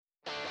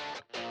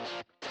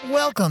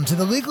Welcome to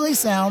the Legally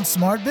Sound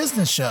Smart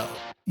Business Show,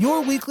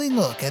 your weekly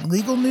look at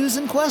legal news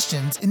and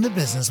questions in the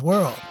business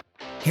world.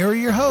 Here are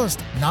your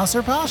hosts,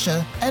 Nasser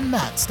Pasha and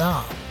Matt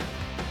Staub.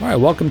 All right,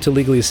 welcome to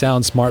Legally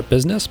Sound Smart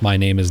Business. My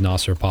name is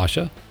Nasser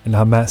Pasha. And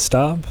I'm Matt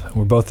Staub.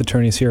 We're both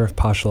attorneys here at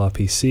Pasha Law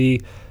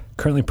PC,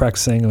 currently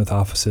practicing with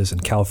offices in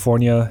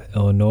California,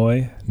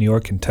 Illinois, New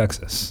York, and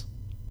Texas.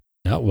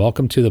 Now,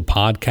 welcome to the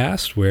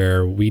podcast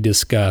where we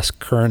discuss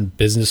current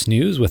business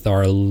news with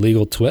our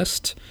legal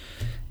twist.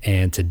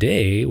 And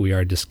today we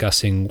are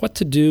discussing what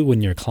to do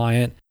when your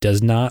client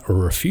does not or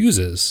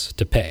refuses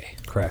to pay.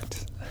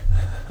 Correct.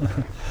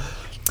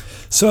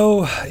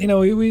 So,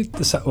 we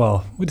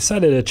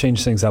decided to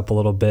change things up a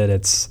little bit.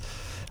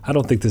 I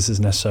don't think this is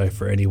necessary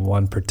for any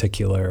one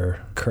particular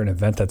current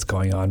event that's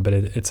going on, but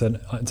it's an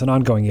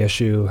ongoing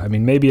issue. I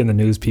mean, maybe in the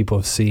news people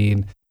have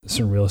seen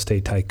some real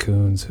estate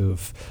tycoons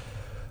who've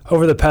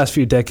over the past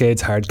few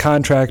decades hired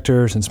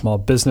contractors and small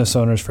business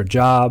owners for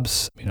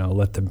jobs,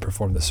 let them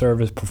perform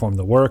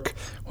the work.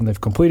 When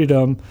they've completed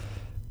them,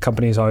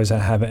 companies always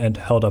haven't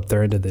held up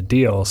their end of the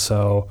deal.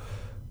 So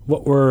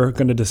what we're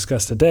going to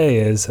discuss today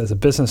is, as a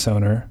business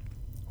owner,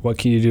 what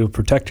can you do to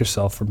protect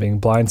yourself from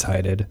being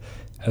blindsided,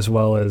 as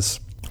well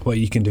as what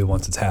you can do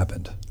once it's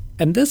happened.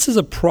 And this is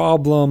a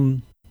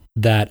problem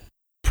that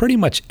pretty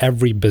much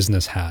every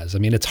business has. I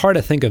mean, it's hard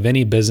to think of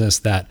any business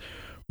that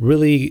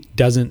really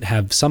doesn't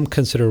have some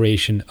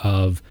consideration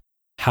of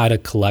how to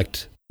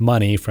collect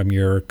money from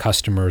your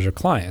customers or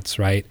clients,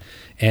 right?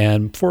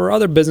 And for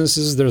other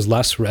businesses, there's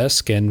less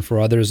risk, and for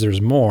others,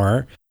 there's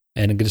more.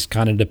 And just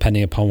kind of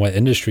depending upon what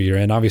industry you're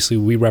in. Obviously,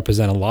 we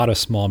represent a lot of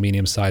small,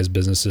 medium-sized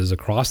businesses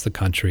across the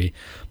country,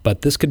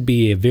 but this could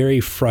be a very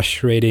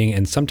frustrating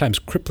and sometimes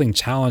crippling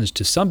challenge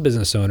to some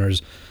business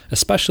owners,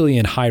 especially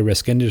in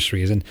high-risk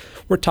industries. And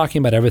we're talking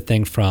about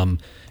everything from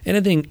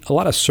a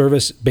lot of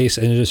service-based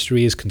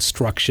industries.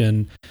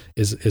 Construction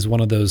is one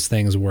of those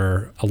things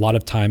where a lot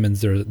of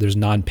times there's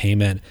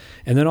non-payment.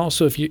 And then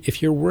also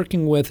if you're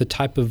working with a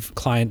type of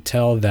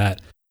clientele that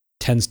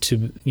tends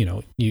to,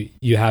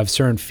 you have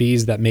certain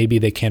fees that maybe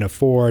they can't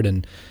afford,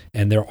 and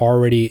they're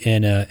already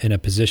in a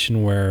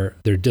position where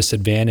they're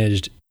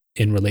disadvantaged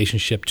in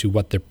relationship to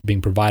what they're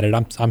being provided.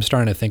 I'm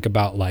starting to think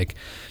about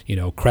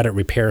credit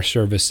repair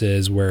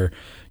services where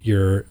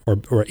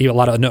or even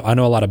I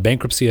know a lot of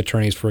bankruptcy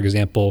attorneys, for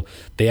example,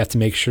 they have to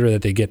make sure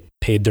that they get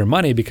paid their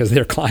money because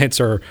their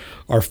clients are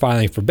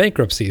filing for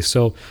bankruptcy.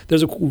 So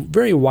there's a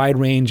very wide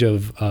range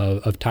of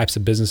types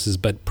of businesses,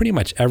 but pretty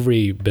much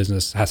every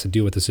business has to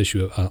deal with this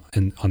issue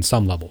on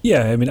some level.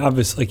 Yeah, I mean,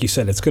 obviously, like you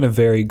said, it's going to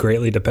vary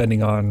greatly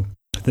depending on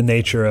the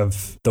nature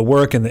of the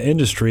work and the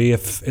industry.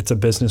 If it's a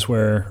business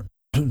where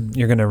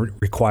you're going to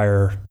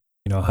require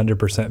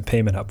 100%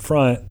 payment up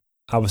front,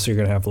 obviously you're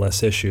going to have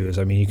less issues.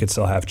 I mean, you could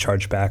still have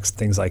chargebacks,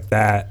 things like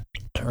that,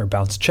 or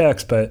bounce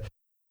checks. But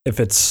I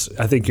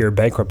think your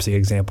bankruptcy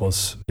example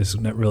is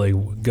not really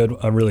good,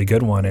 a really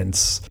good one. And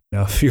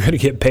if you're going to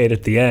get paid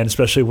at the end,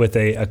 especially with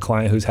a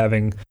client who's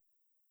having,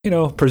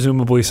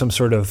 presumably some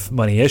sort of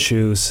money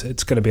issues,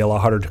 it's going to be a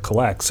lot harder to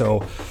collect.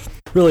 So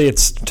really,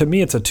 to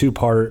me, it's a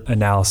two-part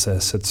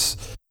analysis.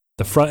 It's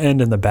the front end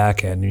and the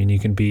back end. I mean, you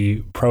can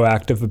be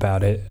proactive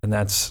about it. And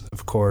that's,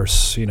 of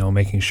course,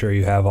 making sure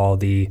you have all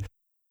the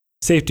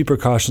safety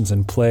precautions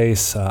in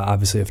place.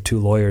 Obviously, I have two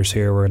lawyers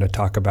here. We're going to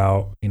talk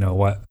about,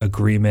 what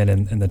agreement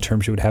and the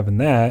terms you would have in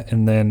that.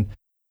 And then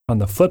on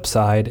the flip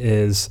side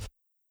is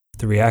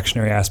the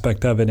reactionary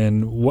aspect of it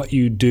and what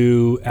you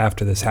do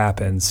after this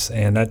happens.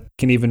 And that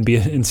can even be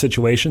in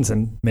situations,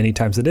 and many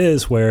times it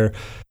is, where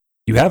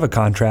you have a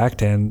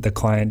contract and the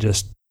client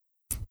just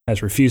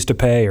has refused to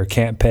pay or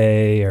can't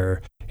pay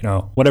or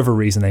whatever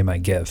reason they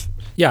might give.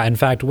 Yeah, in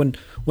fact,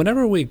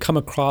 whenever we come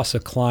across a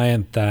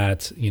client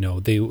that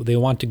they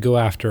want to go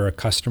after a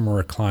customer or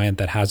a client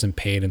that hasn't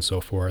paid and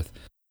so forth,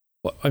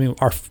 I mean,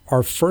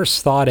 our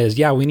first thought is,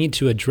 we need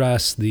to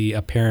address the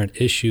apparent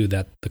issue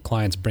that the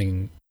client's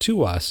bringing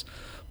to us.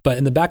 But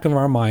in the back of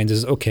our minds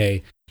is,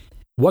 okay,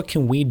 what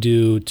can we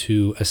do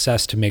to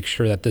assess to make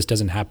sure that this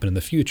doesn't happen in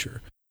the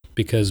future?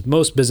 Because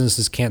most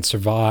businesses can't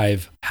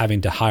survive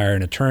having to hire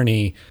an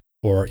attorney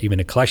or even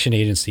a collection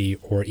agency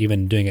or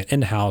even doing it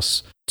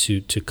in-house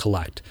to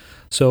collect.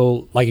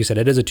 So like you said,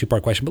 it is a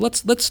two-part question, but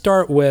let's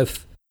start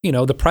with,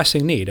 the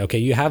pressing need. Okay,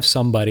 you have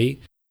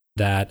somebody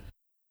that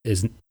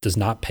does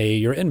not pay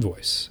your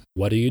invoice.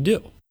 What do you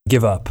do?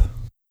 Give up.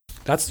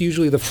 That's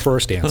usually the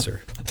first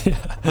answer.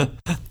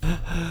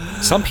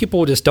 Some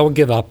people just don't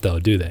give up though,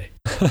 do they?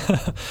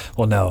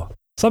 Well, no,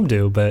 some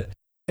do, but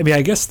I mean,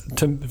 I guess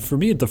for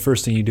me, the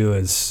first thing you do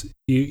is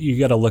you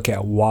got to look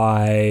at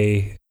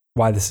why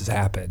this has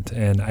happened.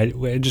 And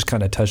I just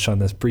kind of touched on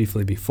this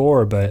briefly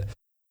before, but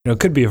it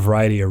could be a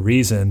variety of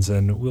reasons,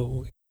 and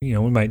we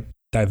might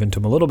dive into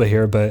them a little bit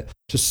here, but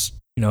just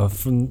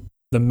from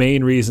the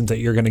main reasons that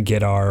you're going to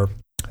get are,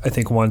 I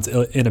think, one's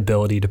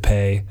inability to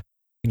pay.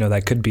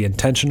 That could be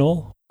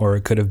intentional, or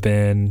it could have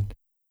been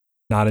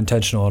not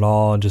intentional at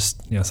all, and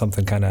just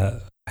something kind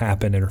of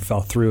happened or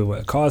fell through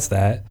what caused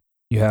that.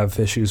 You have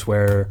issues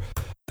where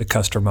the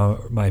customer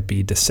might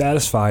be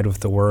dissatisfied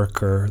with the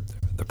work or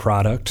the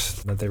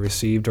product that they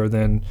received, or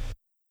then,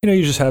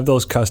 you just have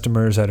those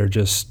customers that are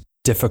just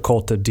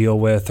difficult to deal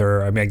with,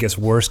 or, I guess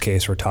worst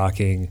case, we're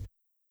talking,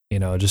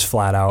 just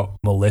flat out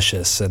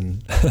malicious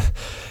and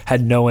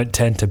had no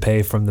intent to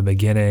pay from the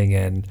beginning.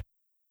 And,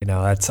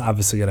 that's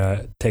obviously going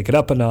to take it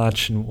up a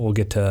notch, and we'll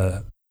get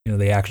to,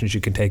 the actions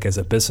you can take as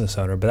a business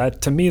owner.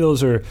 But to me,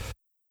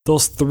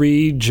 those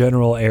three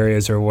general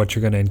areas are what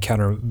you're going to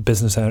encounter,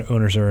 business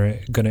owners are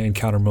going to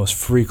encounter most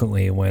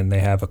frequently when they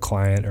have a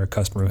client or a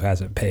customer who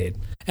hasn't paid.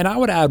 And I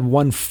would add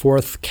one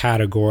fourth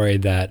category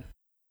that,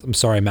 I'm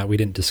sorry, Matt, we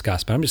didn't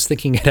discuss, but I'm just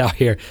thinking it out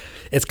here.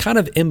 It's kind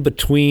of in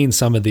between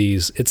some of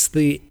these.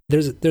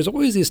 There's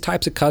always these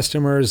types of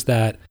customers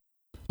that,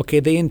 okay,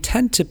 they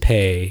intend to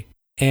pay,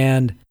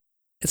 and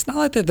it's not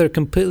like that they're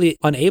completely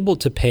unable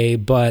to pay,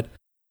 but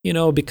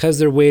because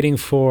they're waiting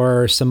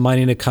for some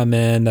money to come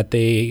in that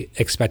they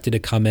expected to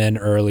come in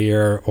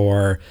earlier,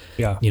 or,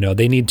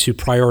 they need to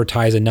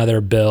prioritize another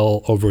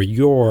bill over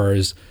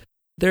yours,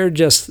 they're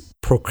just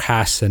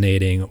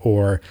procrastinating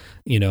or,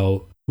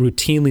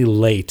 routinely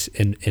late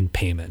in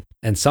payment.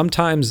 And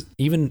sometimes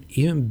even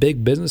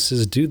big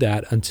businesses do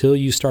that until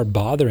you start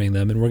bothering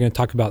them. And we're going to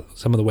talk about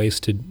some of the ways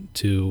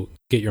to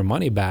get your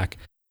money back.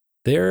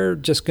 They're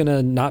just going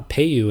to not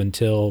pay you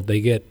until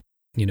they get,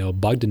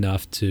 bugged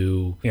enough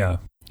to,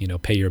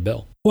 pay your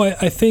bill. Well,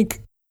 I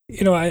think,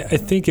 I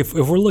think if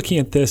we're looking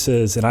at this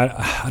as, and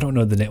I don't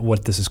know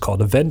what this is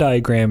called. A Venn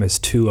diagram is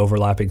two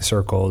overlapping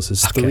circles.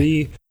 Is okay.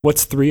 Three?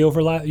 What's three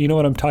overlap? You know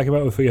what I'm talking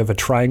about? If we have a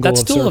triangle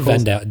That's of still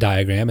circles? A Venn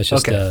diagram. It's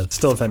just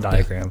still a Venn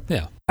diagram.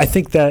 Yeah. I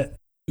think that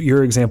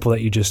your example that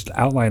you just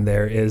outlined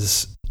there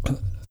is,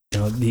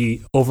 the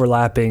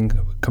overlapping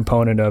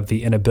component of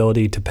the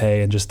inability to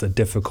pay and just the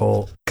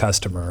difficult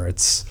customer.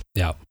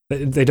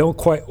 They don't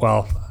quite.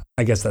 Well,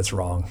 I guess that's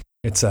wrong.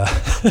 It's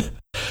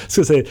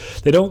so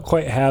they don't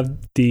quite have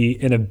the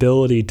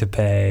inability to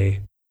pay,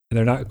 and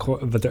they're not.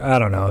 But I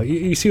don't know.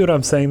 You see what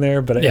I'm saying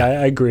there? But yeah.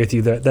 I agree with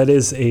you that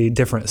is a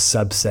different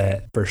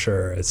subset for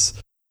sure. It's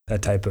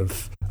that type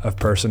of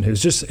person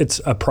who's just, it's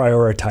a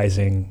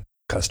prioritizing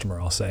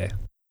customer, I'll say.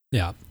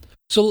 Yeah.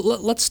 So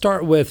let's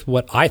start with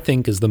what I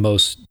think is the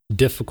most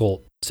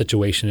difficult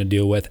situation to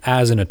deal with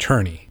as an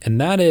attorney,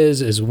 and that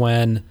is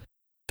when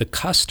the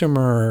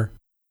customer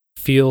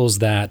feels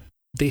that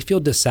they feel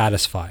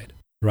dissatisfied,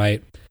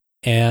 right?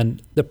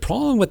 And the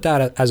problem with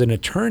that as an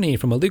attorney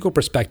from a legal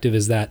perspective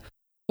is that,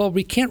 well,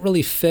 we can't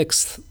really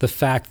fix the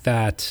fact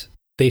that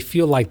they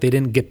feel like they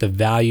didn't get the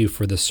value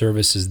for the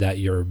services that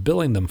you're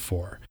billing them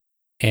for.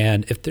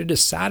 And if they're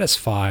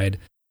dissatisfied,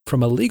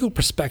 from a legal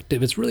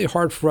perspective, it's really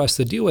hard for us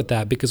to deal with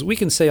that, because we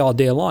can say all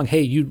day long,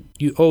 hey, you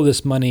owe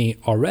this money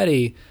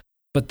already,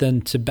 but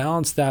then to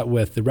balance that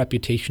with the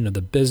reputation of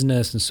the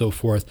business and so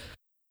forth,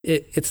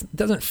 it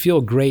doesn't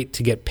feel great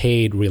to get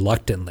paid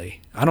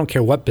reluctantly. I don't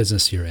care what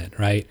business you're in,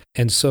 right?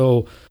 And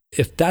so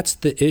if that's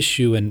the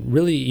issue, and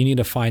really you need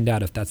to find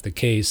out if that's the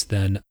case,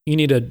 then you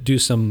need to do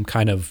some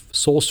kind of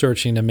soul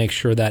searching to make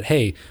sure that,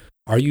 hey,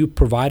 are you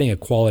providing a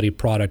quality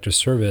product or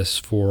service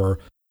for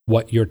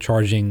what you're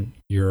charging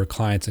your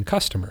clients and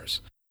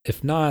customers?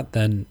 If not,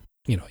 then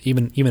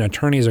even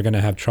attorneys are going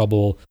to have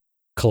trouble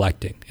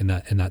collecting in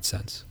that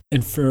sense.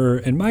 And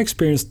in my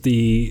experience,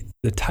 the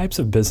types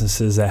of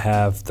businesses that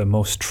have the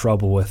most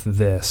trouble with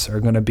this are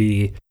going to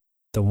be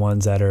the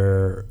ones that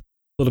are a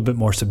little bit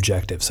more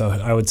subjective. So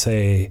I would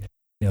say,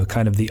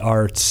 kind of the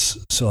arts.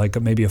 So like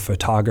maybe a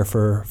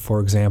photographer, for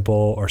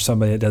example, or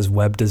somebody that does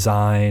web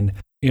design,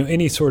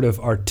 any sort of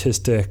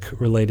artistic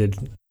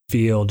related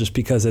field, just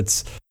because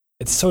it's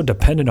so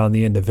dependent on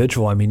the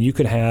individual. I mean, you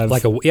could have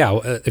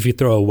if you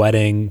throw a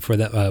wedding for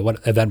the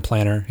event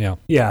planner,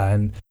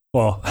 and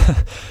well,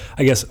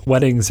 I guess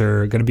weddings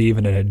are going to be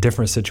even in a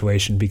different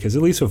situation, because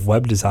at least with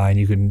web design,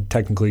 you can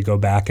technically go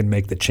back and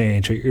make the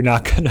change. You're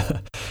not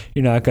gonna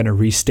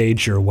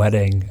restage your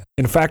wedding.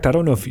 In fact, I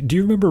don't know do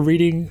you remember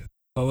reading?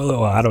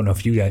 Well, I don't know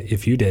if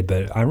you did,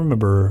 but I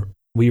remember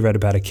we read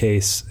about a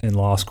case in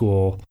law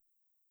school,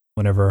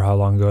 how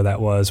long ago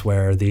that was,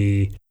 where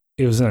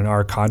it was in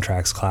our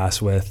contracts class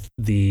with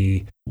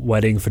the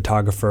wedding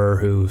photographer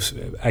who,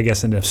 I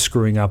guess, ended up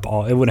screwing up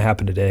it wouldn't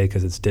happen today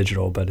because it's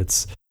digital, but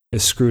it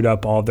screwed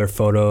up all of their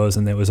photos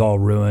and it was all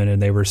ruined, and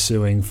they were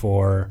suing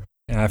for,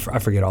 and I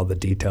forget all the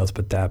details,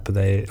 I think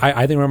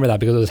remember that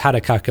because it was how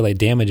to calculate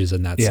damages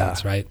in that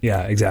sense, right?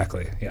 Yeah,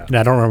 exactly. Yeah. And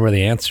I don't remember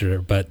the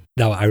answer, but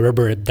no, I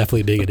remember it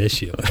definitely being an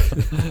issue.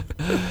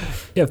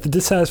 Yeah, if the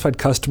dissatisfied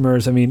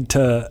customers, I mean,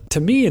 to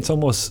me, it's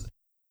almost,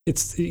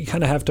 you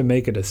kind of have to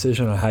make a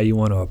decision on how you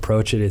want to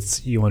approach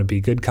it. You want to be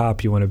good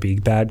cop, you want to be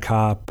bad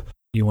cop,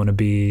 you want to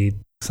be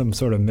some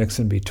sort of mix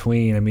in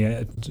between. I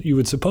mean, you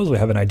would supposedly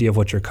have an idea of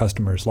what your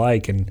customers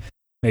like, and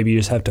maybe you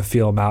just have to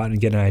feel them out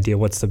and get an idea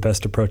what's the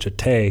best approach to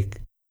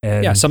take.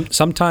 And yeah,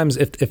 sometimes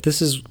if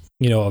this is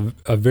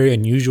a very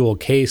unusual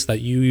case that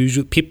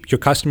your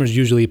customers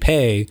usually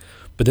pay,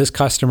 but this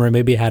customer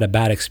maybe had a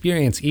bad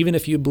experience, even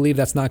if you believe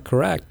that's not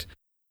correct,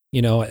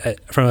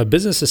 from a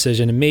business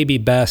decision, it may be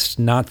best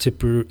not to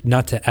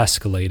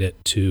escalate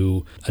it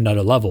to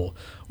another level,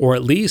 or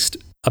at least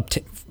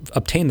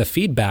obtain the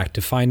feedback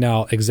to find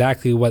out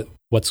exactly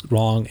what's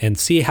wrong and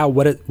see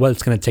what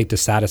it's going to take to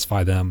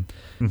satisfy them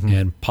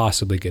and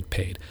possibly get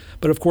paid.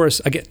 But of course,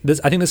 again,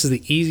 I think this is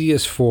the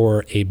easiest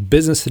for a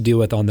business to deal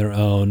with on their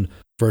own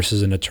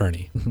versus an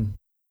attorney.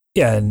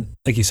 Yeah, and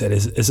like you said,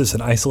 is this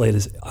an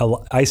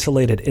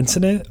isolated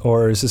incident,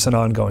 or is this an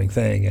ongoing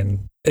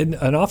thing? And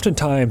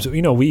oftentimes,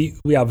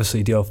 we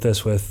obviously deal with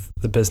this with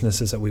the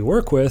businesses that we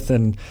work with,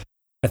 and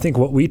I think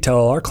what we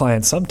tell our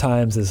clients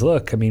sometimes is,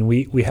 look, I mean,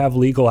 we have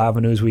legal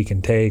avenues we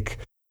can take,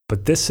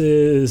 but this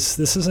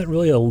isn't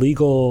really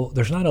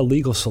there's not a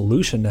legal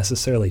solution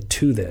necessarily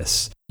to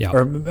this. Yeah.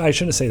 Or I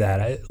shouldn't say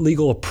that,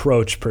 legal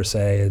approach per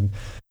se.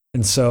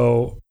 And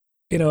so,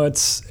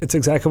 it's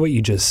exactly what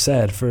you just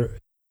said. For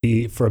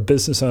a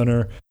business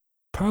owner,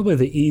 probably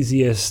the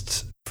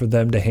easiest for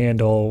them to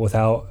handle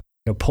without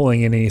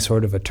pulling any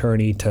sort of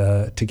attorney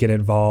to get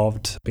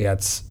involved. But yeah,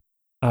 it's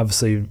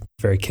obviously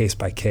very case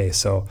by case.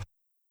 So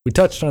we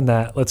touched on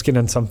that. Let's get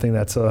on something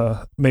that's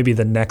maybe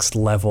the next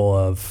level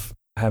of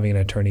having an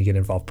attorney get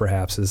involved,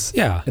 perhaps, is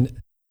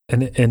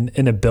an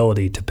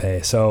inability to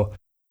pay. So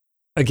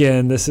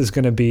again, this is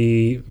going to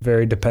be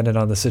very dependent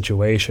on the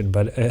situation,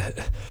 but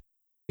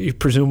you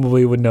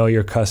presumably would know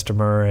your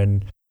customer,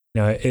 and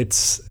I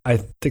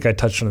think I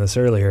touched on this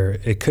earlier.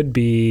 It could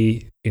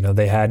be,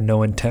 they had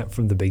no intent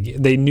from the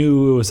beginning. They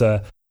knew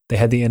they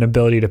had the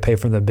inability to pay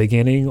from the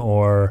beginning,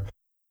 or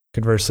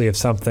conversely, if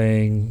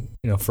something,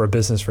 for a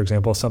business, for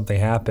example, something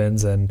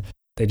happens and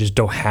they just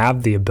don't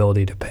have the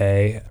ability to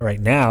pay right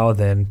now,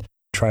 then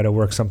try to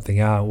work something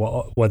out,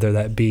 whether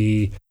that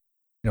be,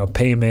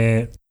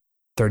 payment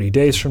 30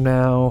 days from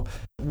now.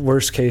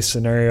 Worst case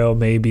scenario,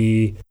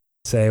 maybe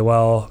say,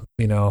 well,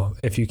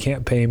 if you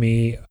can't pay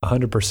me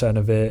 100%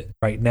 of it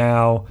right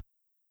now,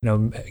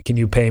 can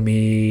you pay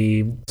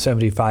me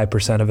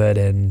 75% of it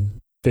in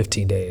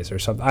 15 days or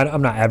something?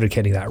 I'm not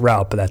advocating that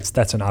route, but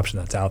that's an option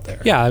that's out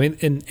there. Yeah, I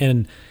mean,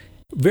 and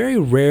very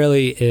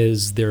rarely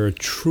is there a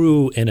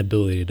true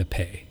inability to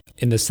pay,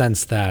 in the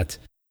sense that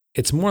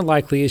it's more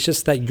likely it's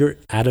just that you're,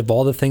 out of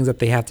all the things that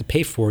they have to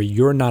pay for,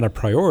 you're not a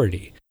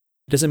priority.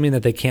 It doesn't mean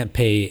that they can't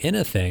pay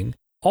anything.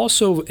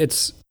 Also,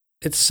 it's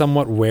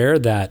somewhat rare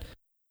that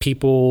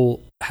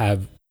people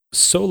have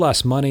so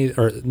less money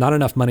or not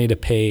enough money to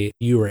pay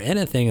you or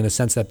anything, in the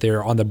sense that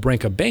they're on the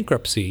brink of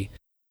bankruptcy.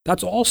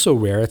 That's also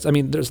rare.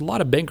 There's a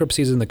lot of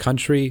bankruptcies in the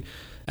country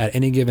at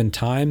any given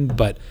time,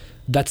 but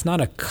that's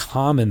not a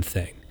common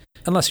thing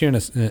unless you're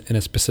in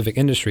a specific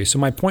industry. So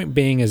my point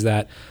being is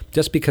that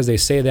just because they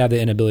say they have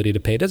the inability to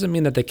pay doesn't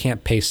mean that they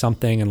can't pay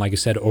something, and like you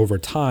said, over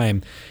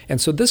time. And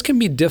so this can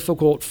be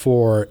difficult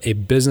for a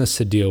business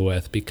to deal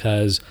with,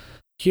 because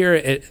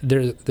here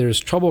there's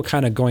trouble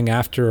kind of going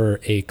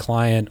after a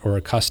client or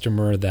a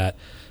customer that,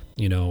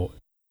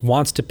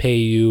 wants to pay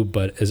you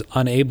but is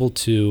unable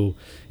to.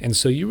 And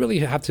so you really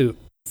have to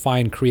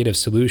find creative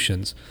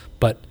solutions.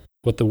 But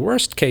what the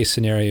worst case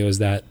scenario is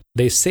that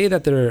they say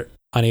that they're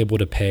unable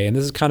to pay, and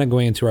this is kind of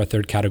going into our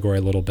third category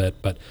a little bit,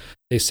 but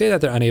they say that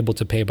they're unable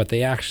to pay, but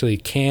they actually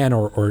can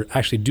or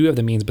actually do have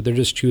the means, but they're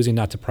just choosing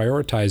not to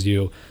prioritize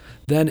you.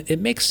 Then it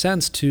makes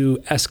sense to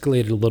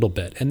escalate it a little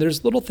bit. And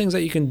there's little things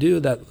that you can do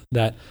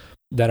that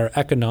are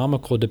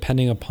economical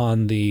depending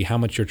upon how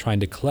much you're trying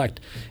to collect.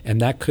 And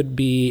that could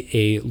be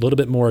a little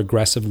bit more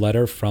aggressive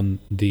letter from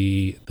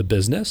the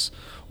business,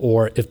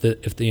 or if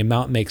the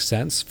amount makes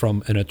sense,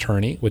 from an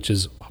attorney, which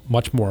is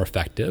much more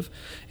effective.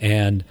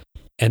 And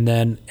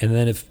then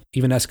if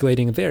even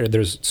escalating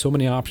there's so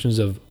many options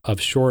of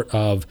short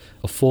of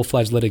a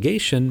full-fledged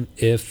litigation.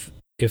 If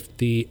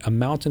the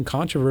amount in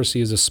controversy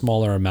is a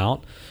smaller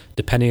amount,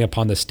 depending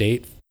upon the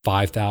state,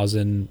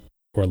 $5,000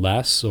 or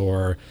less,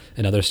 or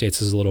in other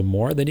states is a little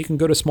more, then you can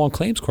go to small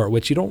claims court,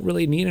 which you don't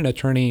really need an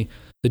attorney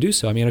to do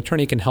so. An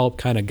attorney can help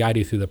kind of guide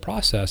you through the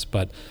process,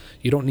 but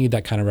you don't need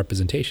that kind of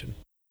representation.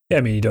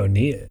 Yeah, you don't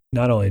need it.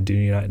 Not only do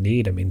you not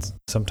need,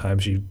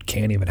 sometimes you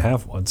can't even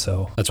have one.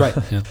 So that's right.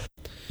 Yeah.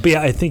 But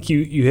yeah, I think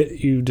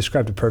you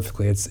described it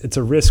perfectly. It's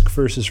a risk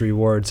versus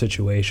reward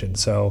situation.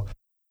 So,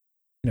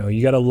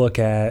 you got to look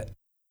at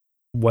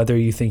whether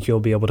you think you'll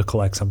be able to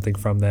collect something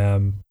from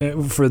them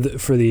for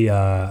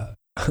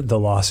the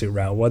lawsuit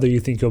route, whether you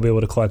think you'll be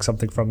able to collect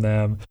something from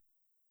them,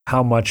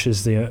 how much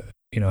is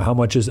how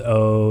much is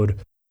owed,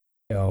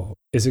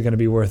 is it going to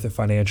be worth it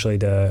financially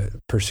to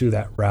pursue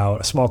that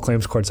route? A small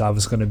claims court's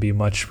obviously going to be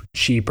much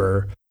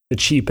cheaper, the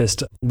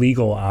cheapest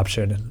legal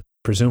option,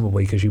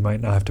 presumably, because you might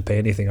not have to pay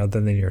anything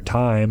other than your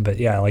time. But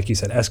yeah, like you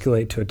said,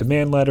 escalate to a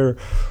demand letter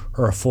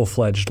or a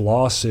full-fledged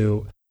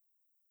lawsuit.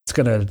 It's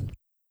going to,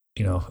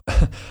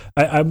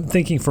 I'm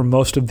thinking for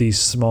most of these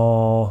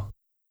small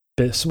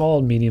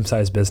and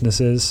medium-sized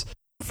businesses,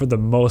 for the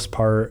most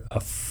part,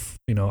 a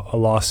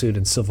lawsuit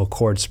in civil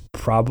court's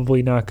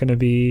probably not going to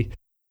be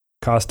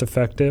cost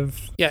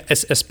effective. Yeah,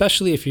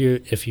 especially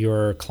if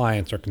your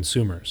clients are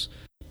consumers.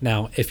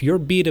 Now, if you're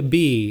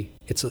B2B,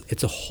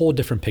 it's a whole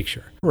different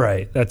picture.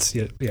 Right. That's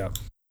it. Yeah.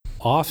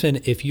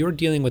 Often, if you're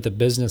dealing with a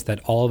business that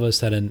all of a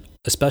sudden,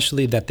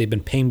 especially that they've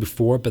been paying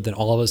before, but then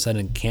all of a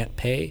sudden can't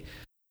pay,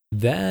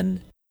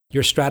 then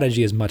your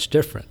strategy is much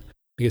different.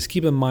 Because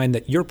keep in mind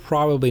that you're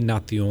probably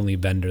not the only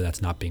vendor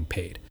that's not being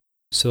paid.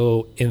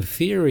 So in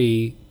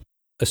theory,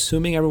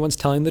 assuming everyone's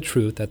telling the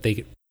truth, that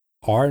they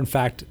are in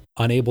fact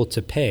unable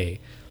to pay,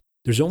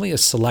 there's only a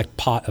select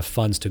pot of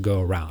funds to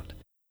go around.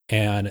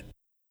 And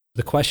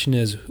the question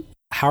is,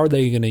 how are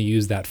they going to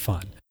use that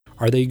fund?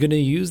 Are they going to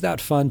use that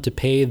fund to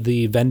pay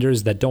the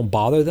vendors that don't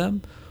bother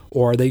them?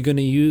 Or are they going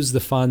to use the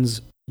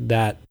funds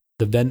that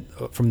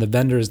from the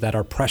vendors that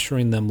are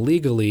pressuring them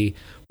legally,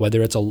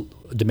 whether it's a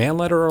demand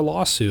letter or a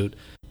lawsuit,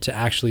 to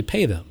actually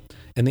pay them?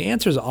 And the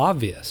answer is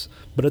obvious,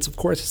 but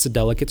it's a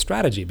delicate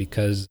strategy,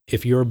 because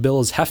if your bill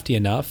is hefty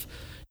enough,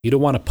 you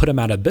don't want to put them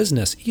out of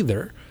business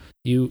either.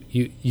 You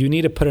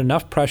need to put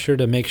enough pressure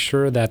to make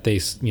sure that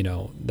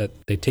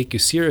they take you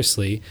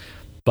seriously,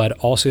 but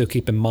also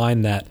keep in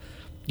mind that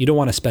you don't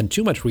want to spend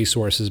too much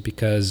resources,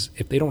 because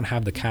if they don't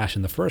have the cash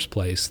in the first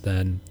place,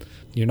 then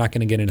you're not going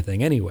to get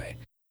anything anyway.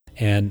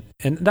 And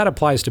that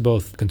applies to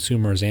both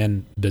consumers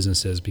and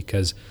businesses,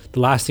 because the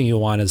last thing you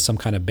want is some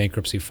kind of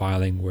bankruptcy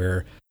filing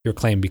where your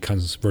claim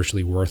becomes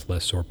virtually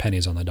worthless or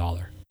pennies on the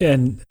dollar.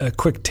 And a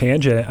quick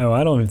tangent,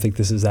 I don't even think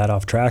this is that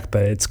off track,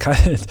 but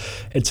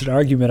it's an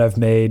argument I've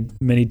made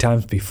many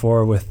times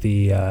before with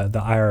the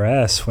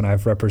IRS when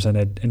I've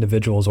represented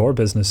individuals or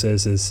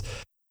businesses is,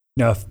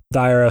 if the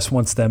IRS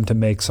wants them to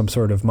make some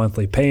sort of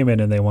monthly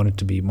payment and they want it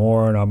to be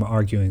more and I'm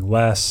arguing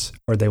less,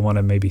 or they want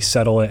to maybe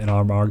settle it and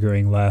I'm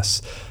arguing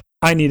less,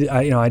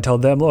 I tell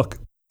them, look,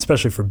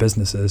 especially for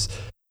businesses,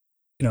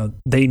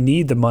 they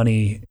need the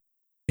money.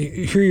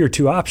 Here are your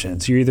two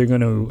options. You're either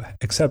going to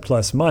accept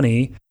less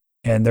money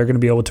and they're going to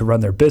be able to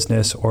run their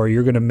business, or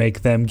you're going to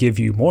make them give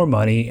you more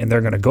money and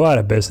they're going to go out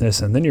of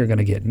business and then you're going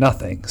to get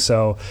nothing.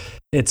 So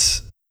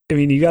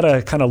you got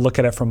to kind of look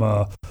at it from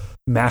a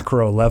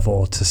macro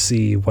level to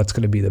see what's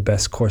going to be the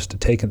best course to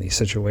take in these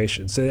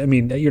situations.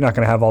 You're not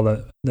going to have all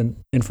the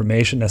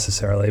information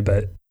necessarily,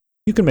 but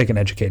you can make an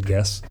educated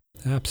guess.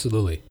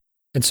 Absolutely.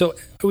 And so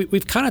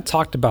we've kind of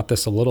talked about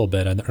this a little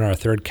bit in our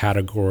third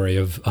category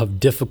of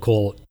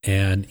difficult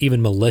and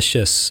even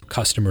malicious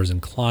customers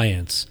and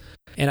clients.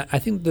 And I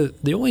think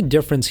the only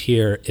difference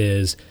here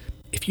is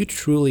if you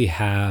truly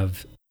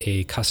have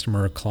a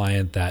customer or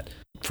client that,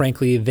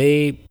 frankly,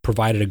 they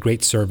provided a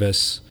great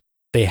service,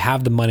 they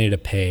have the money to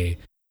pay,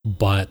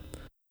 but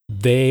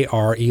they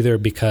are either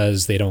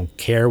because they don't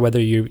care whether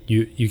you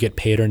get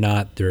paid or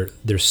not,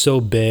 they're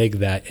so big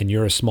that, and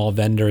you're a small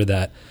vendor,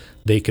 that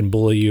they can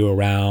bully you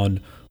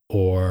around,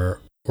 or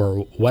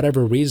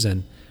whatever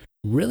reason,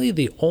 really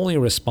the only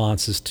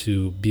response is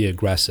to be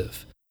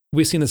aggressive.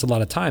 We've seen this a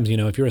lot of times.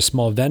 If you're a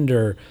small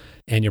vendor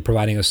and you're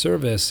providing a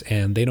service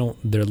and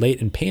they're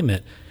late in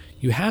payment,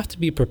 you have to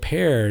be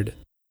prepared,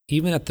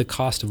 even at the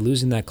cost of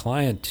losing that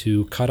client,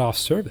 to cut off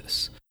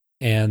service.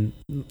 And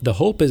the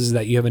hope is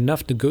that you have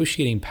enough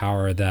negotiating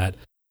power that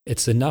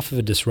it's enough of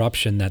a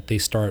disruption that they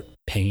start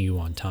paying you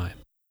on time.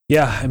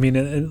 Yeah, and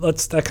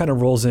that kind of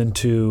rolls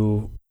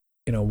into,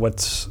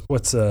 what's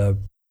a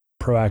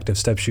proactive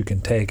steps you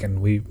can take.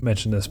 And we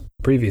mentioned this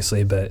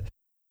previously, but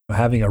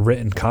having a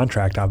written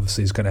contract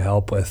obviously is going to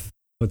help with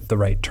the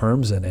right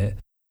terms in it.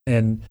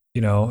 And,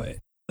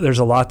 there's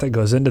a lot that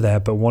goes into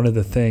that. But one of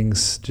the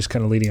things, just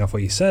kind of leading off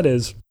what you said,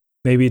 is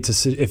maybe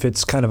if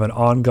it's kind of an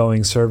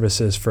ongoing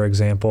services, for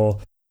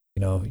example,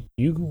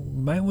 you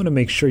might want to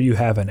make sure you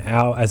have an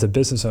out as a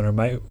business owner,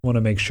 might want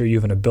to make sure you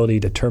have an ability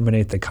to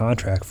terminate the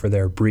contract for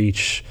their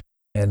breach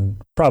and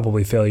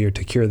probably failure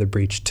to cure the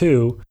breach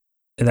too,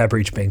 and that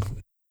breach being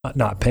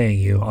not paying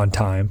you on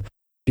time,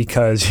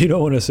 because you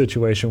don't want a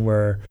situation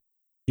where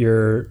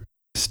you're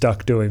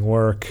stuck doing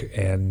work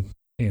and,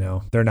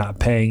 they're not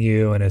paying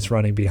you and it's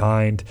running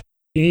behind.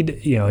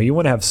 You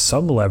want to have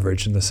some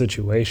leverage in the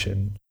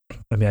situation.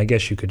 I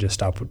guess you could just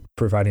stop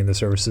providing the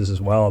services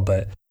as well.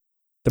 But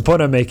the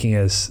point I'm making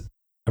is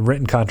a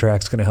written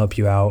contract is going to help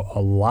you out a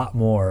lot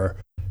more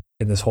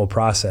in this whole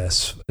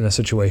process in a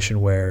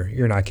situation where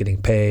you're not getting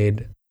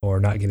paid or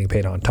not getting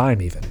paid on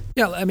time even.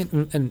 Yeah,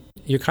 and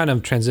you're kind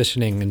of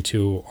transitioning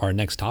into our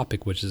next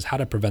topic, which is how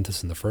to prevent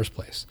this in the first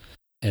place.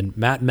 And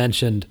Matt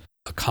mentioned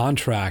a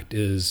contract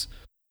is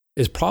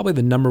probably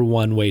the number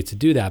one way to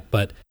do that,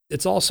 but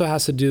it also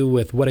has to do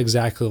with what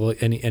exactly,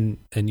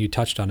 and you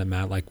touched on it,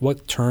 Matt, like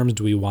what terms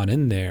do we want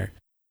in there?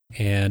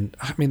 And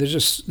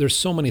there's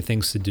so many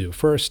things to do.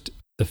 First,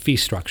 the fee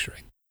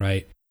structuring,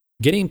 right?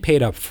 Getting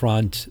paid up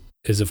front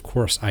is of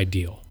course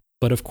ideal,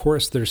 but of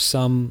course there's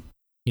some,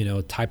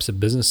 types of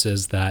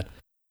businesses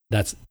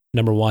that's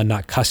number one,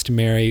 not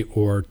customary,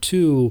 or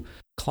two,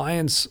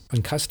 clients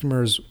and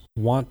customers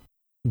want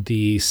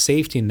the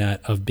safety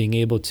net of being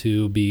able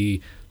to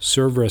be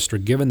serviced or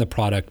given the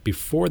product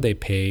before they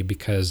pay,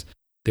 because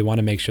they want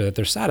to make sure that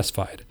they're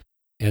satisfied.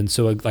 And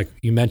so, like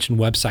you mentioned,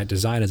 website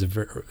design is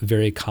a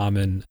very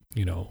common,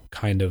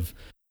 kind of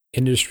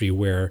industry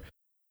where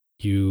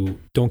you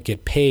don't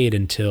get paid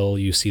until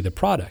you see the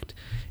product.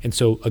 And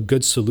so a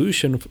good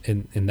solution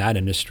in that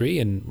industry,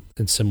 and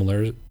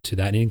similar to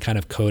that, any kind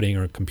of coding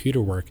or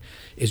computer work,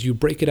 is you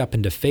break it up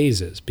into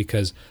phases,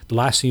 because the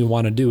last thing you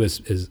want to do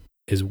is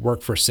is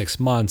work for 6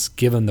 months,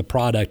 give them the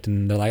product,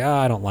 and they're like,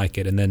 I don't like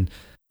it. And then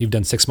you've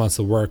done 6 months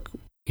of work,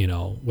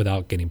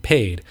 without getting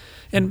paid.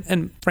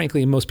 And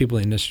frankly, most people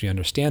in the industry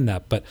understand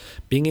that. But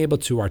being able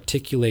to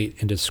articulate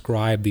and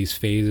describe these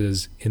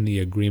phases in the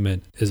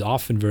agreement is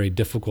often very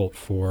difficult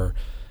for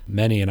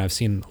many. And I've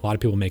seen a lot of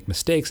people make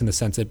mistakes in the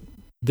sense that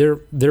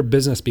their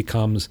business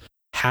becomes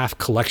half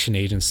collection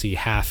agency,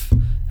 half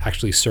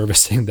actually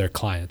servicing their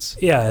clients.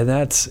 Yeah, and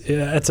that's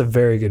a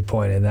very good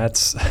point. And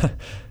that's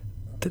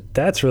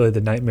really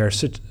the nightmare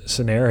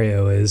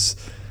scenario is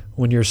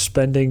when you're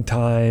spending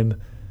time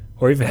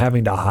or even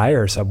having to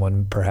hire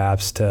someone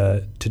perhaps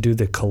to do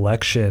the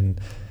collection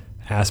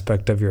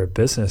aspect of your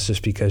business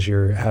just because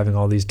you're having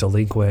all these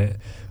delinquent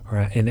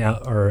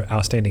or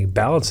outstanding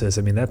balances.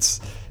 I mean, it's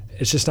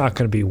just not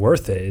going to be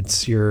worth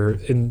it.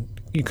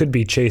 You could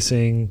be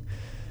chasing,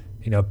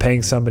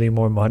 paying somebody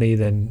more money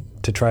than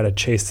to try to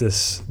chase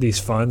these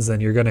funds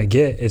than you're going to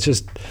get. It's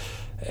just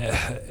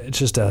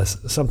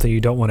something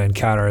you don't want to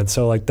encounter. And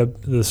so like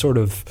the sort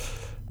of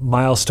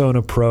milestone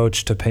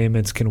approach to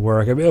payments can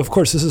work. I mean, of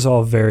course, this is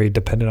all very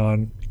dependent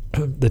on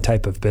the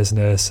type of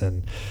business.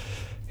 And,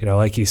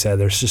 like you said,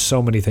 there's just so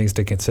many things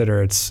to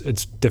consider. It's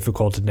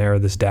difficult to narrow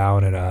this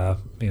down in a,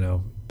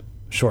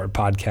 short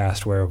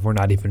podcast where we're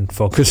not even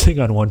focusing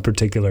on one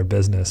particular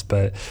business.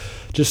 But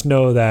just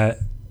know that,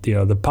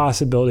 the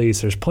possibilities,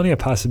 there's plenty of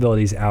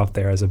possibilities out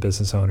there as a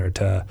business owner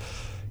to,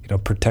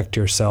 protect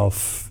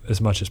yourself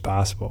as much as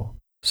possible.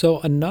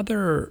 So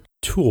another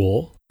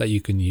tool that you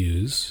can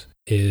use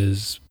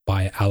is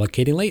by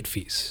allocating late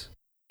fees.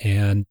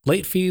 And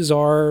late fees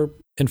are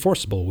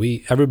enforceable.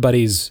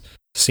 Everybody's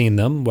seen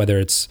them, whether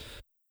it's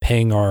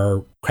paying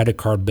our credit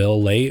card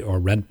bill late or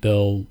rent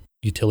bill,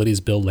 utilities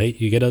bill late,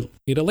 you get a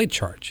late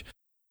charge.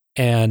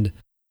 And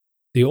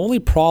the only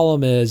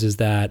problem is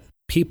that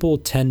people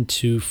tend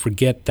to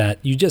forget that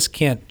you just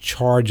can't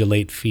charge a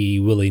late fee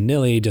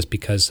willy-nilly just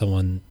because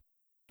someone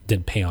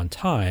didn't pay on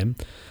time.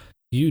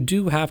 You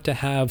do have to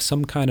have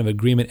some kind of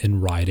agreement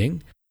in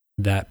writing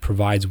that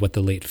provides what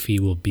the late fee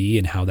will be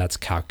and how that's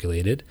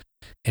calculated.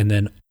 And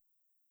then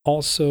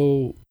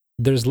also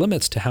there's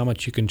limits to how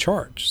much you can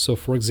charge. So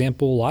for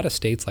example, a lot of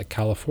states like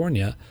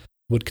California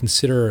would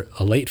consider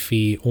a late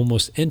fee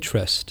almost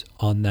interest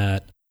on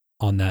that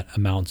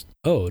amount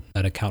owed,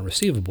 that account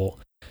receivable.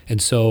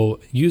 And so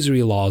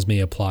usury laws may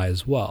apply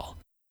as well.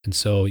 And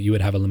so you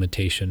would have a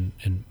limitation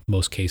in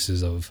most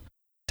cases of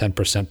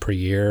 10% per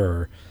year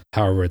or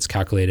however it's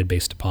calculated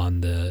based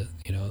upon the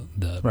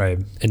right.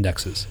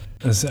 indexes.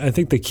 I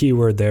think the key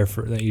word there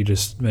that you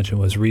just mentioned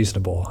was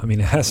reasonable. I mean,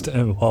 it has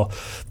to,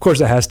 of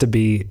course it has to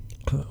be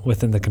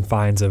within the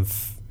confines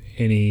of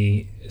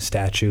any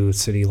statute,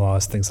 city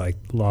laws, things like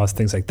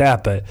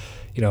that. But,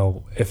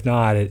 if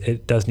not,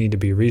 it does need to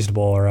be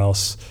reasonable, or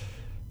else,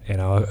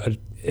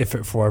 if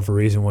it for whatever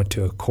reason went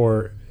to a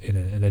court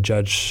and a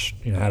judge,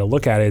 had to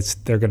look at it,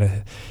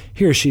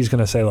 he or she's going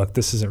to say, look,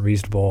 this isn't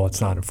reasonable.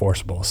 It's not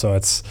enforceable. So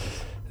it's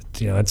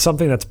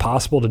something that's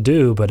possible to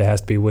do, but it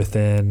has to be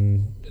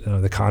within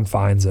the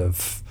confines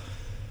of,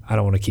 I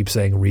don't want to keep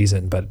saying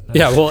reason, but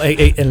yeah, well, and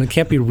it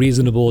can't be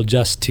reasonable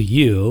just to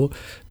you,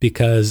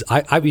 because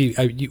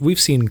we've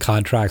seen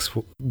contracts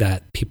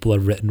that people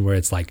have written where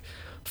it's like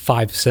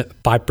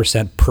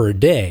 5% per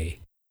day,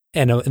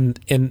 and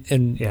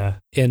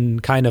in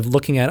kind of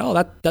looking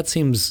at that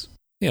seems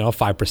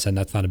 5%,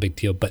 that's not a big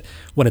deal, but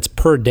when it's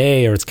per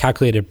day or it's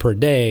calculated per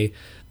day,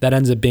 that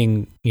ends up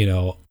being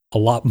a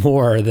lot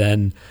more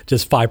than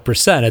just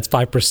 5%. It's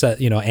 5%,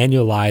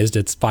 annualized,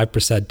 it's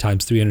 5%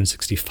 times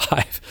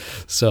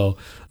 365. So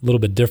a little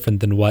bit different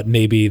than what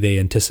maybe they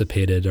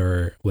anticipated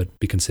or would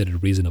be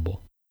considered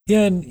reasonable.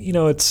 Yeah, and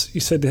you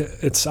said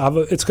it's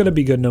going to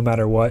be good no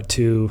matter what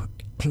to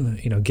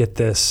get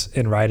this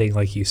in writing,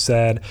 like you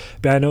said.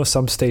 But I know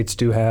some states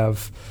do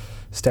have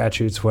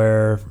statutes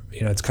where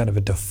it's kind of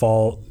a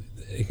default.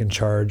 You can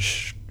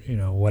charge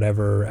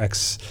whatever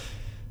X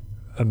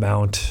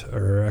amount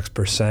or X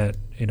percent,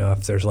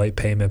 if there's late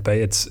payment, but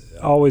it's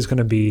always going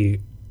to be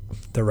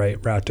the right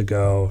route to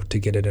go to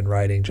get it in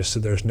writing, just so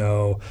there's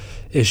no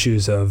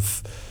issues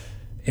of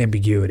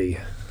ambiguity.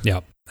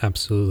 Yeah,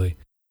 absolutely.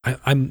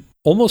 I'm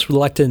almost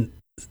reluctant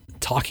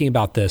talking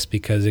about this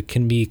because it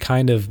can be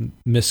kind of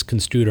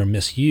misconstrued or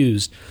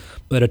misused,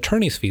 but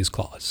attorney's fees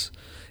clause.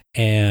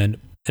 And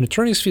an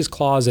attorney's fees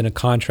clause in a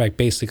contract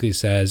basically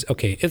says,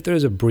 okay, if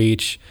there's a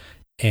breach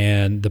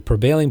and the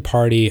prevailing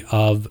party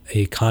of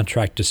a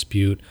contract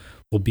dispute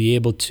will be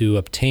able to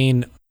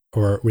obtain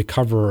or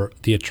recover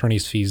the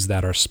attorney's fees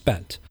that are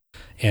spent.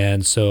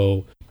 And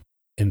so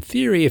in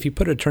theory, if you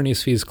put an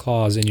attorney's fees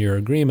clause in your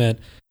agreement,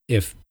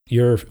 if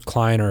your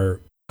client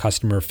or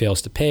customer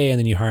fails to pay and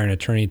then you hire an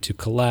attorney to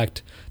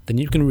collect, then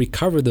you can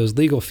recover those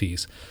legal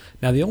fees.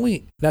 Now,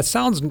 that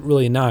sounds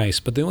really nice,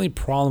 but the only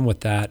problem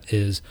with that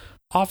is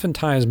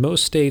oftentimes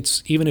most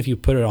states, even if you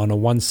put it on a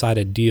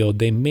one-sided deal,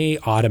 they may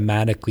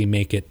automatically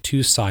make it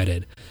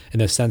two-sided in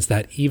the sense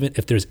that even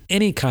if there's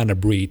any kind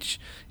of breach,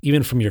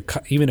 even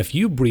if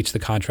you breach the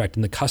contract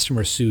and the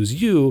customer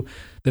sues you,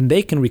 then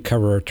they can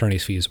recover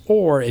attorney's fees.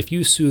 Or if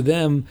you sue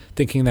them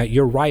thinking that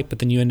you're right, but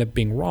then you end up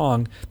being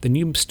wrong, then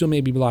you still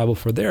may be liable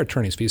for their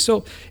attorney's fees.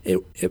 So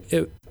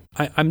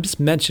I'm just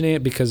mentioning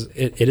it because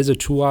it is a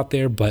tool out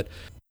there, but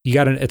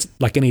it's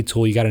like any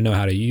tool, you got to know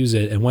how to use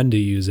it and when to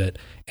use it.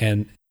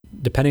 And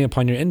depending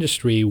upon your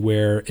industry,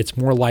 where it's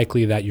more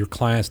likely that your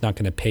client's not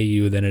going to pay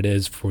you than it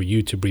is for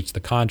you to breach the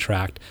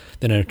contract,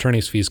 then an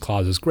attorney's fees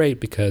clause is great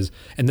because,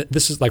 and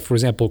this is like, for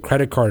example,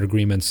 credit card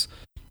agreements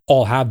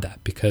all have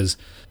that because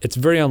it's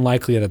very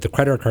unlikely that the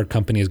credit card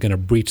company is going to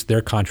breach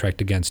their contract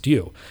against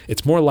you.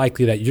 It's more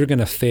likely that you're going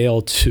to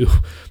fail to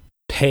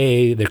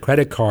pay the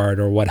credit card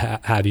or what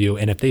have you,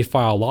 and if they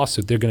file a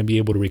lawsuit, they're going to be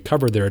able to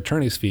recover their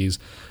attorney's fees,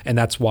 and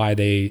that's why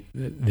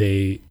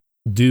they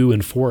do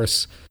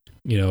enforce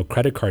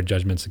credit card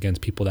judgments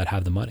against people that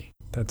have the money.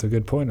 That's a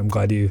good point. I'm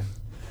glad you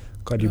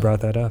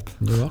brought that up.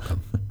 You're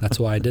welcome. That's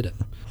why I did it.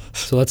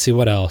 So let's see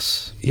what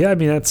else. Yeah, I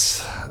mean,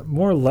 that's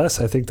more or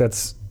less, I think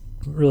that's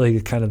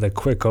really kind of the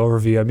quick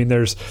overview. I mean,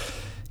 there's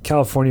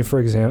California, for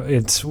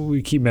example,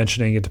 we keep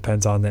mentioning it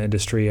depends on the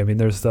industry. I mean,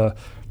 there's the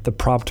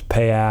Prompt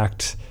Pay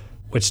Act,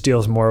 which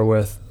deals more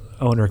with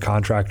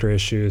owner-contractor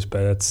issues,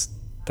 but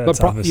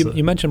that's obviously...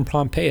 You mentioned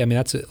prompt pay. I mean,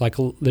 that's like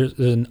there's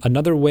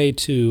another way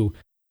to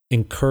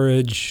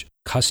encourage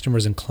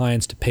customers and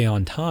clients to pay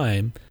on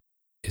time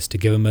is to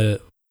give them a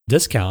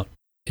discount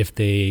if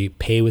they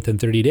pay within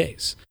 30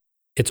 days.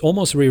 It's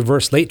almost a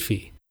reverse late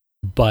fee,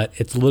 but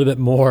it's a little bit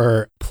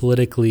more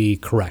politically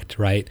correct,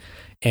 right?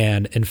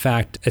 And in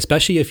fact,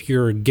 especially if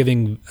you're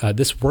giving,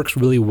 this works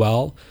really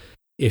well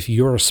if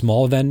you're a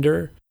small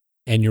vendor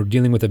and you're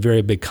dealing with a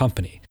very big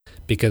company,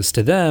 because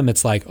to them,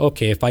 it's like,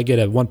 okay, if I get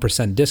a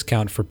 1%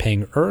 discount for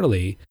paying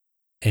early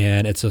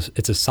and it's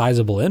a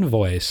sizable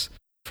invoice,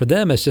 for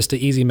them, it's just an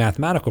easy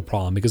mathematical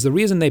problem because the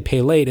reason they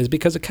pay late is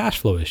because of cash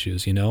flow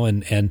issues,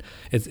 and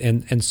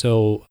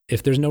so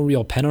if there's no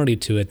real penalty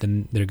to it,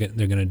 then they're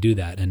going to do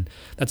that, and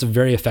that's a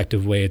very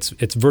effective way.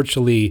 It's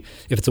virtually,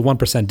 if it's a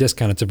 1%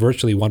 discount, it's a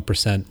virtually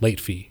 1% late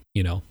fee.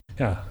 Yeah,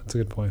 that's a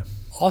good point.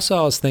 Also,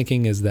 I was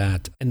thinking is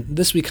that, and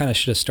this we kind of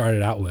should have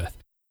started out with,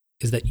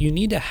 is that you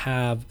need to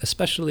have,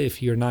 especially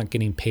if you're not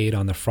getting paid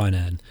on the front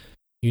end,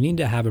 you need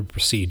to have a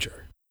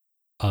procedure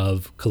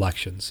of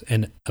collections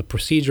and a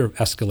procedure of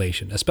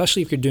escalation,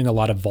 especially if you're doing a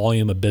lot of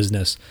volume of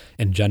business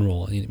in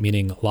general,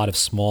 meaning a lot of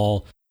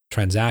small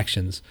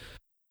transactions.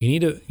 You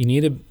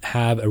need to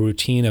have a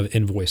routine of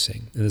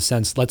invoicing. In the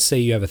sense, let's say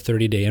you have a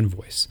 30-day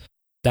invoice.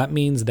 That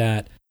means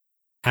that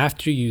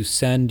after you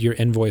send your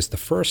invoice the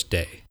first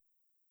day,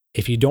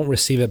 if you don't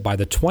receive it by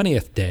the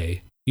 20th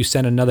day, you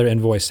send another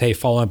invoice, hey,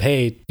 follow up,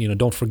 hey,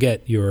 don't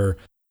forget your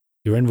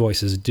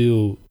invoice is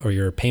due or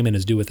your payment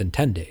is due within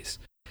 10 days.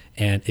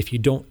 And if you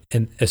don't,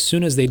 and as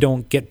soon as they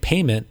don't get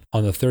payment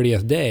on the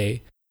 30th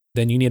day,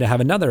 then you need to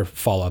have another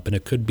follow-up. And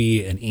it could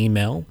be an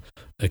email,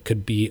 it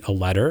could be a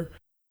letter,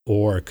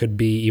 or it could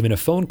be even a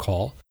phone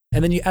call.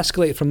 And then you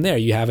escalate from there.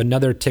 You have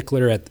another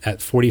tickler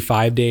at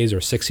 45 days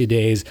or 60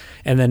 days.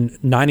 And then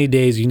 90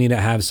 days, you need to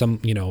have some,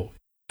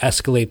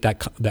 escalate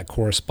that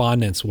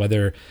correspondence,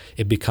 whether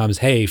it becomes,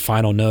 hey,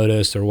 final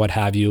notice or what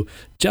have you,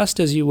 just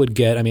as you would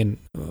get. I mean,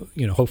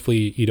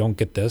 hopefully you don't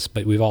get this,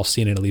 but we've all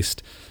seen it at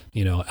least,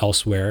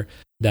 elsewhere,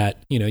 that,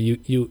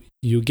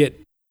 you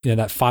get,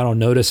 that final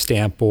notice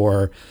stamp,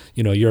 or,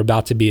 you're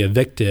about to be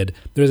evicted.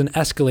 There's an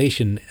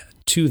escalation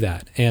to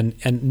that.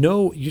 And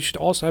no, you should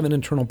also have an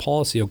internal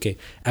policy. Okay,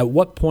 at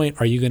what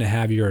point are you going to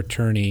have your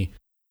attorney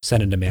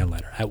send a demand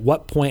letter? At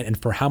what point and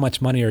for how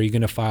much money are you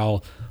going to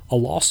file a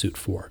lawsuit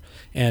for?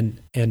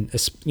 And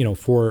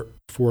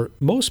for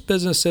most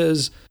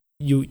businesses,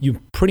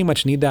 you pretty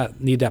much need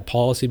that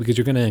policy because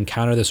you're going to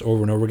encounter this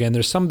over and over again.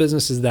 There's some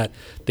businesses that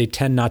they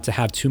tend not to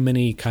have too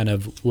many kind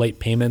of late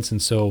payments,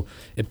 and so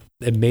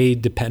it may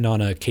depend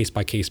on a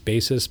case-by-case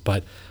basis.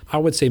 But I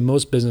would say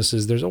most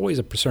businesses, there's always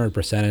a certain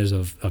percentage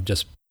of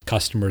just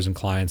customers and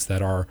clients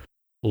that are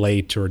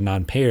late or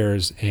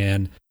non-payers,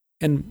 and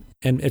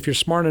if you're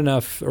smart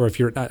enough, or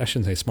I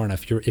shouldn't say smart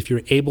enough, if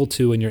you're able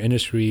to, and your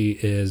industry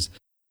is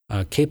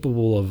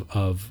capable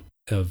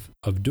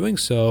of doing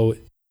so,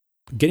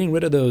 getting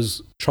rid of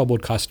those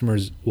troubled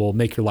customers will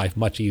make your life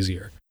much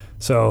easier.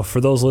 So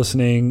for those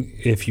listening,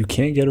 if you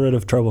can't get rid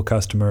of troubled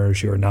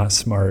customers, you're not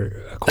smart,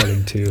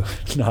 according to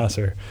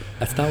Nasser.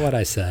 That's not what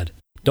I said.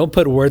 Don't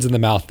put words in the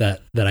mouth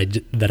that I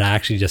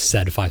actually just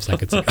said 5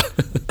 seconds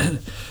ago.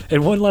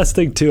 And one last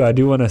thing too, I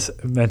do want to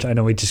mention, I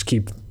know we just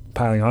keep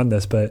piling on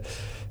this, but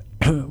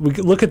we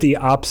could look at the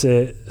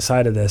opposite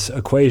side of this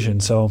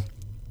equation. So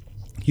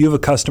you have a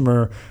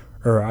customer,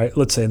 or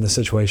let's say in this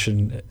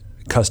situation,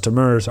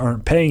 customers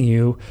aren't paying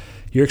you.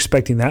 You're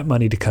expecting that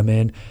money to come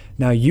in.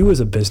 Now you as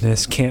a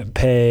business can't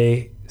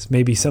pay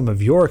maybe some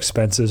of your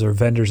expenses or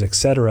vendors, et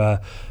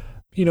cetera.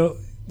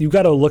 You've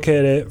got to look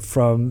at it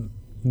from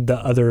the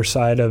other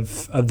side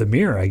of the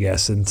mirror, I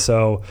guess. And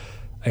so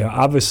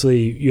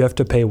Obviously, you have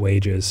to pay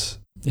wages.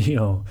 You're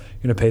going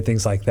to pay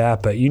things like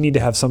that, but you need to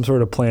have some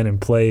sort of plan in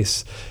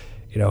place.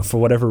 For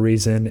whatever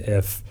reason,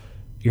 if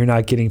you're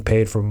not getting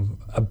paid from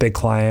a big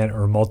client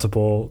or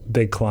multiple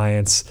big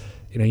clients,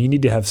 you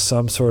need to have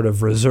some sort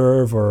of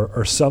reserve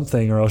or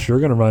something, or else you're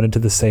going to run into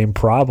the same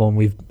problem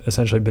we've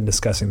essentially been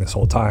discussing this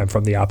whole time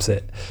from the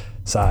opposite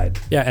side.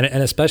 Yeah,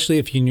 and especially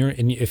if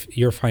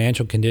your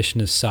financial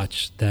condition is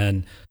such,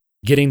 then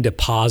getting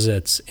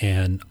deposits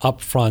and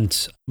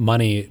upfront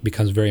money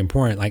becomes very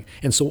important.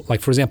 So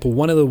for example,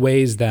 one of the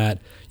ways that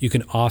you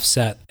can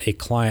offset a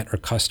client or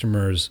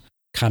customer's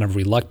kind of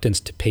reluctance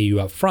to pay you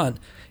upfront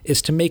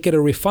is to make it a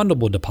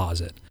refundable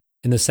deposit,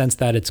 in the sense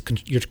that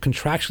you're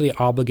contractually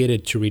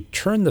obligated to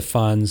return the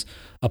funds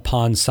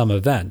upon some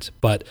event.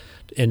 But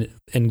in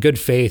good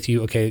faith,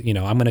 I'm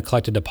going to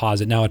collect a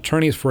deposit. Now,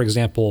 attorneys, for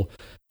example,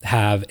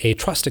 have a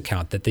trust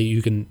account that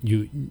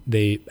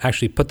they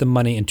actually put the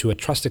money into a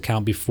trust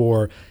account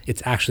before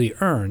it's actually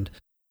earned.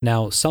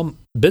 Now, some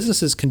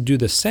businesses can do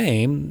the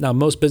same. Now,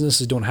 most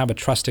businesses don't have a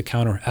trust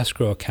account or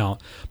escrow account,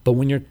 but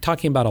when you're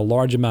talking about a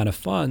large amount of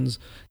funds,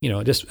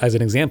 just as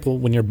an example,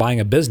 when you're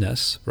buying a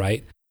business,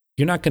 right,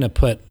 you're not going to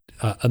put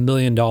 $1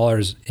 million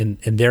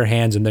in their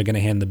hands and they're going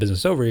to hand the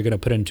business over. You're going to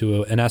put it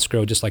into an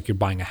escrow, just like you're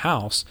buying a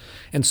house.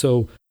 And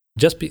so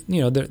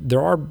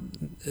there are,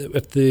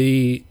 if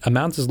the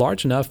amount is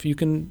large enough, you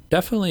can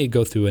definitely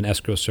go through an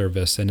escrow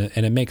service, and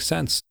it makes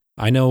sense.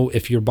 I know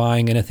if you're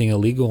buying anything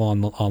illegal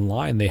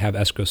online, they have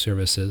escrow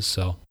services,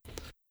 so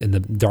in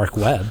the dark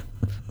web.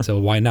 So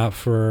why not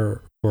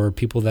for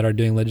people that are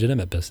doing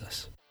legitimate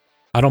business?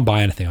 I don't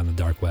buy anything on the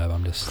dark web.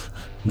 I'm just,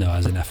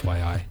 as an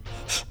FYI.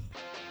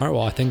 All right,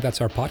 well, I think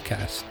that's our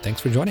podcast.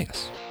 Thanks for joining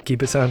us.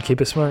 Keep it sound,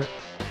 keep it smart.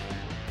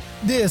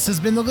 This has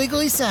been the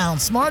Legally Sound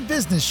Smart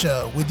Business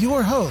Show with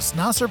your hosts,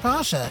 Nasser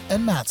Pasha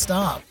and Matt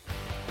Staub.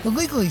 The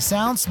Legally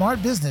Sound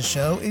Smart Business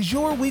Show is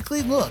your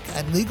weekly look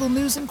at legal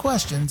news and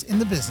questions in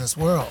the business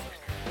world.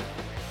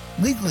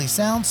 Legally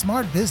Sound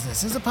Smart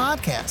Business is a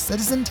podcast that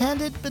is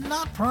intended but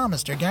not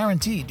promised or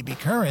guaranteed to be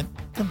current,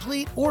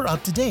 complete, or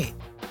up to date,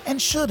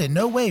 and should in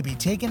no way be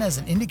taken as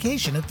an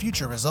indication of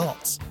future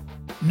results.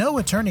 No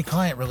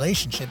attorney-client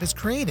relationship is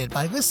created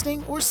by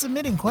listening or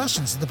submitting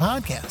questions to the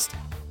podcast.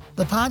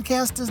 The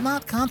podcast does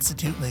not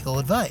constitute legal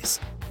advice,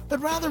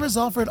 but rather is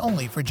offered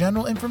only for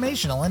general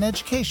informational and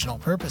educational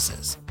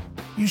purposes.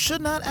 You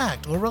should not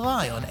act or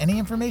rely on any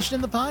information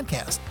in the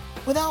podcast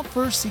without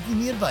first seeking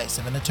the advice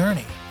of an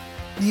attorney.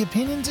 The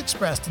opinions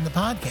expressed in the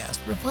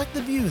podcast reflect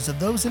the views of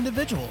those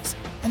individuals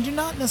and do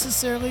not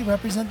necessarily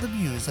represent the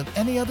views of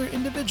any other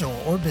individual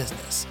or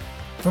business.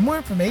 For more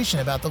information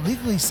about the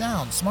Legally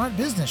Sound Smart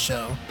Business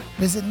Show,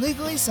 visit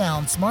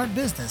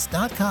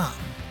LegallySoundSmartBusiness.com.